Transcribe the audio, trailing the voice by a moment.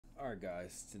Alright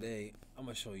guys, today I'm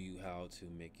going to show you how to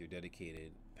make your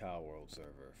dedicated Palworld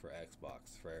server for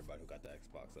Xbox, for everybody who got the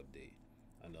Xbox update.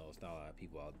 I know it's not a lot of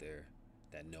people out there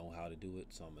that know how to do it,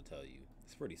 so I'm going to tell you.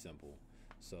 It's pretty simple.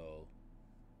 So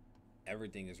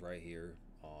everything is right here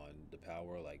on the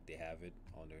Palworld, like they have it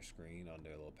on their screen, on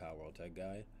their little Palworld tech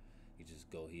guide. You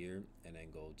just go here and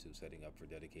then go to setting up for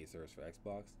dedicated servers for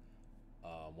Xbox.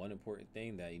 One important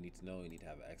thing that you need to know, you need to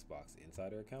have an Xbox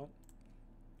Insider account.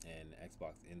 And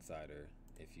Xbox Insider,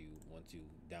 if you want to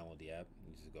download the app,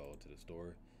 you just go to the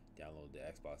store, download the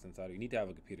Xbox Insider. You need to have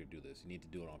a computer to do this. You need to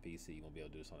do it on PC. You won't be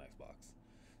able to do this on Xbox.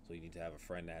 So you need to have a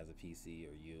friend that has a PC,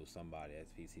 or you, somebody that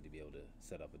has a PC, to be able to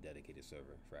set up a dedicated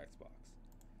server for Xbox.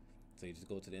 So you just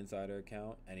go to the Insider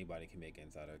account. Anybody can make an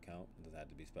Insider account. It doesn't have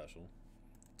to be special.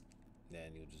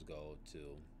 Then you'll just go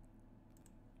to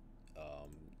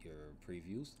your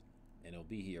previews, and it'll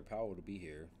be here. Palworld will be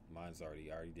here. Mine's I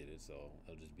already did it, so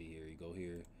it'll just be here. You go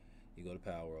here, you go to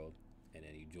Palworld, and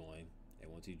then you join.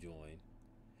 And once you join,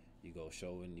 you go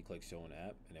show, and you click show an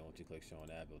app, and then once you click show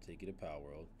an app, it'll take you to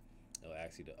Palworld. It'll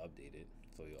ask you to update it,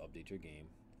 so you'll update your game.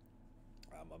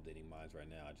 I'm updating mine's right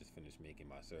now. I just finished making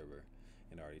my server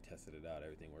and already tested it out.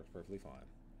 Everything works perfectly fine.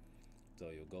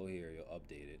 So you'll go here, you'll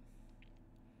update it,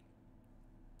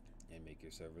 and make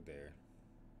your server there.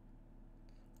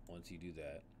 Once you do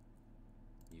that,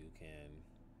 you can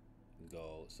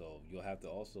go. So you'll have to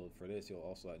also, for this, you'll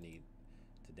also need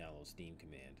to download Steam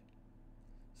Command.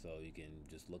 So you can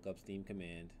just look up Steam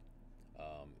Command.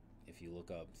 If you look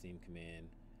up Steam Command,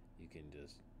 you can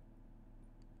just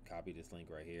copy this link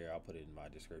right here. I'll put it in my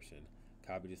description.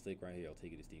 Copy this link right here. I'll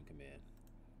take you to Steam Command.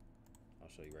 I'll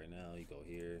show you right now. You go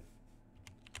here,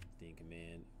 Steam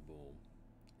Command, boom.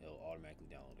 It'll automatically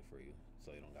download it for you,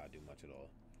 so you don't gotta do much at all.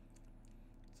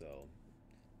 So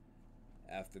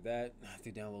after that, after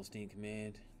you download Steam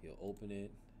Command, you'll open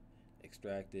it,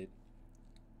 extract it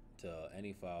to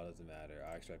any file, doesn't matter.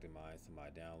 I extracted mine to my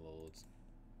downloads,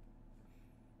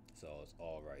 so it's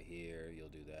all right here. You'll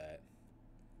do that.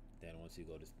 Then once you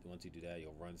do that,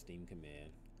 you'll run Steam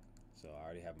Command. So I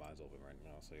already have mine open right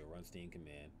now. So you'll run Steam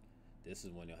Command. This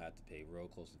is when you'll have to pay real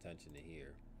close attention to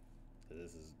here,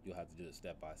 because you'll have to do it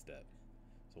step by step.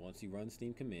 So once you run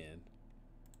Steam Command,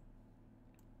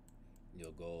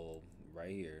 you'll go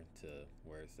right here to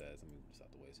where it says, let me move this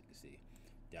out the way so you can see,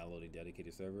 downloading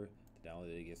dedicated server. To download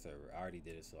dedicated server, I already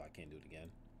did it, so I can't do it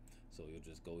again. So you'll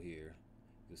just go here,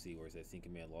 you'll see where it says Steam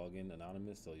Command login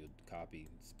anonymous. So you'll copy,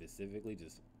 specifically,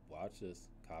 just watch this,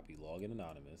 copy login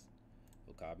anonymous.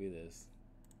 You'll copy this,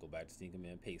 go back to Steam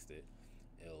Command, paste it.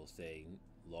 It'll say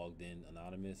logged in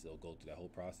anonymous. It'll go through that whole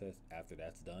process. After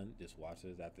that's done, just watch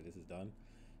this. After this is done,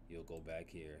 you'll go back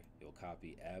here, you'll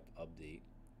copy app update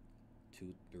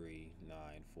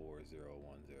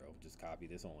 2394010. Just copy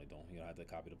this only. You don't have to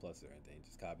copy the plus or anything.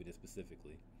 Just copy this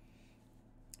specifically.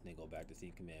 Then go back to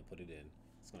Steam Command, put it in.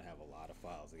 It's gonna have a lot of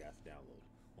files it got to download.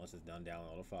 Once it's done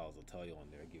downloading all the files, it'll tell you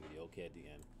on there, give you the okay at the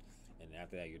end. And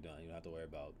after that, you're done. You don't have to worry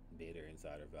about beta,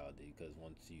 insider, validate, because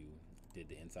once you did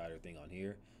the insider thing on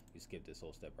here, you skip this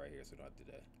whole step right here, so you don't have to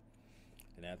do that.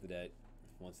 And after that,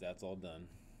 once that's all done,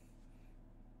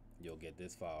 you'll get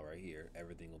this file right here.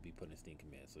 Everything will be put in Steam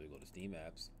Command. So you go to Steam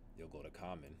Apps, you'll go to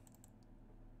Common,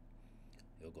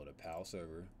 you'll go to PAL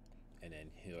Server, and then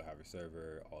he'll have your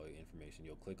server, all your information.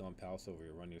 You'll click on PAL Server,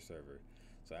 you run your server.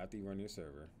 So after you run your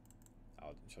server,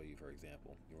 I'll show you, for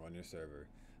example, you run your server.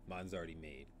 Mine's already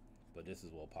made, but this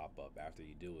is what will pop up. After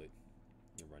you do it,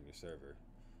 you run your server,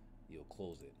 you'll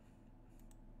close it.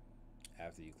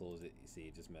 After you close it, you see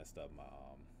it just messed up my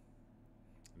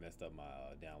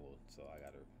download, so I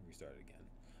gotta restart it again.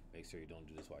 Make sure you don't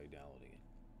do this while you're downloading it.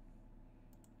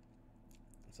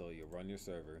 So you run your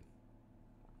server.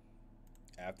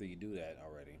 After you do that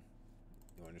already,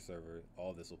 you run your server,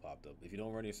 all this will pop up. If you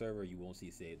don't run your server, you won't see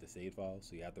the save file,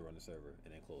 so you have to run the server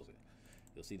and then close it.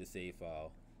 You'll see the save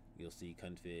file, you'll see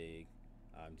config,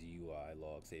 GUI,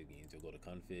 log, save games. You'll go to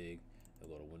config, you'll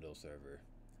go to Windows Server,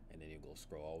 and then you'll go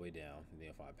scroll all the way down, and then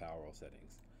you'll find Palworld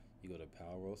settings. You go to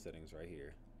Palworld settings right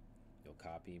here. You'll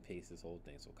copy and paste this whole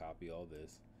thing. So copy all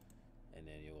this, and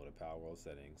then you'll go to Palworld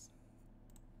settings.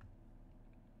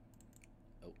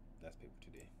 Oh, that's paper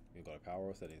 2D. You'll go to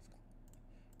Palworld settings.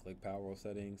 Click Palworld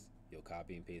settings. You'll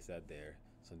copy and paste that there.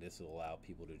 So this will allow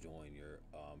people to join your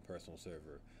personal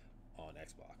server on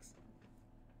Xbox.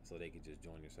 So they can just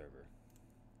join your server.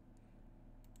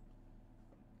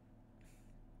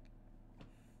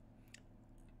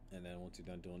 And then once you're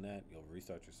done doing that, you'll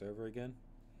restart your server again.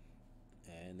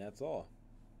 And that's all.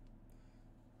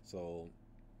 So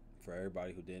for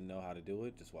everybody who didn't know how to do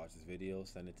it, just watch this video,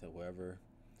 send it to whoever,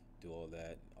 do all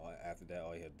that. After that,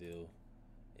 all you have to do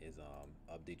is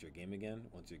update your game again.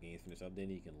 Once your game's finished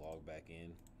updating, you can log back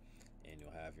in, and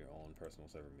you'll have your own personal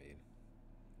server made.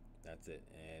 That's it.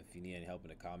 And if you need any help in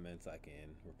the comments, I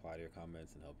can reply to your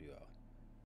comments and help you out.